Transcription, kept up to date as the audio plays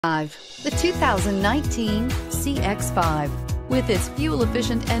The 2019 CX-5. With its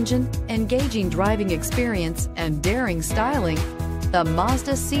fuel-efficient engine, engaging driving experience, and daring styling, the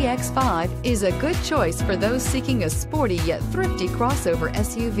Mazda CX-5 is a good choice for those seeking a sporty yet thrifty crossover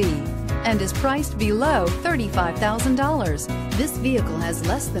SUV and is priced below $35,000. This vehicle has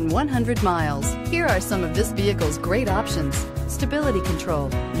less than 100 miles. Here are some of this vehicle's great options: stability control,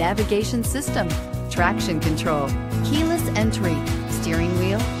 navigation system, traction control, keyless entry, steering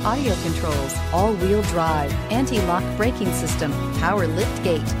wheel audio controls, all-wheel drive, anti-lock braking system, power lift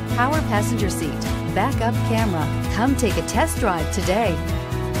gate, power passenger seat, backup camera. Come take a test drive today.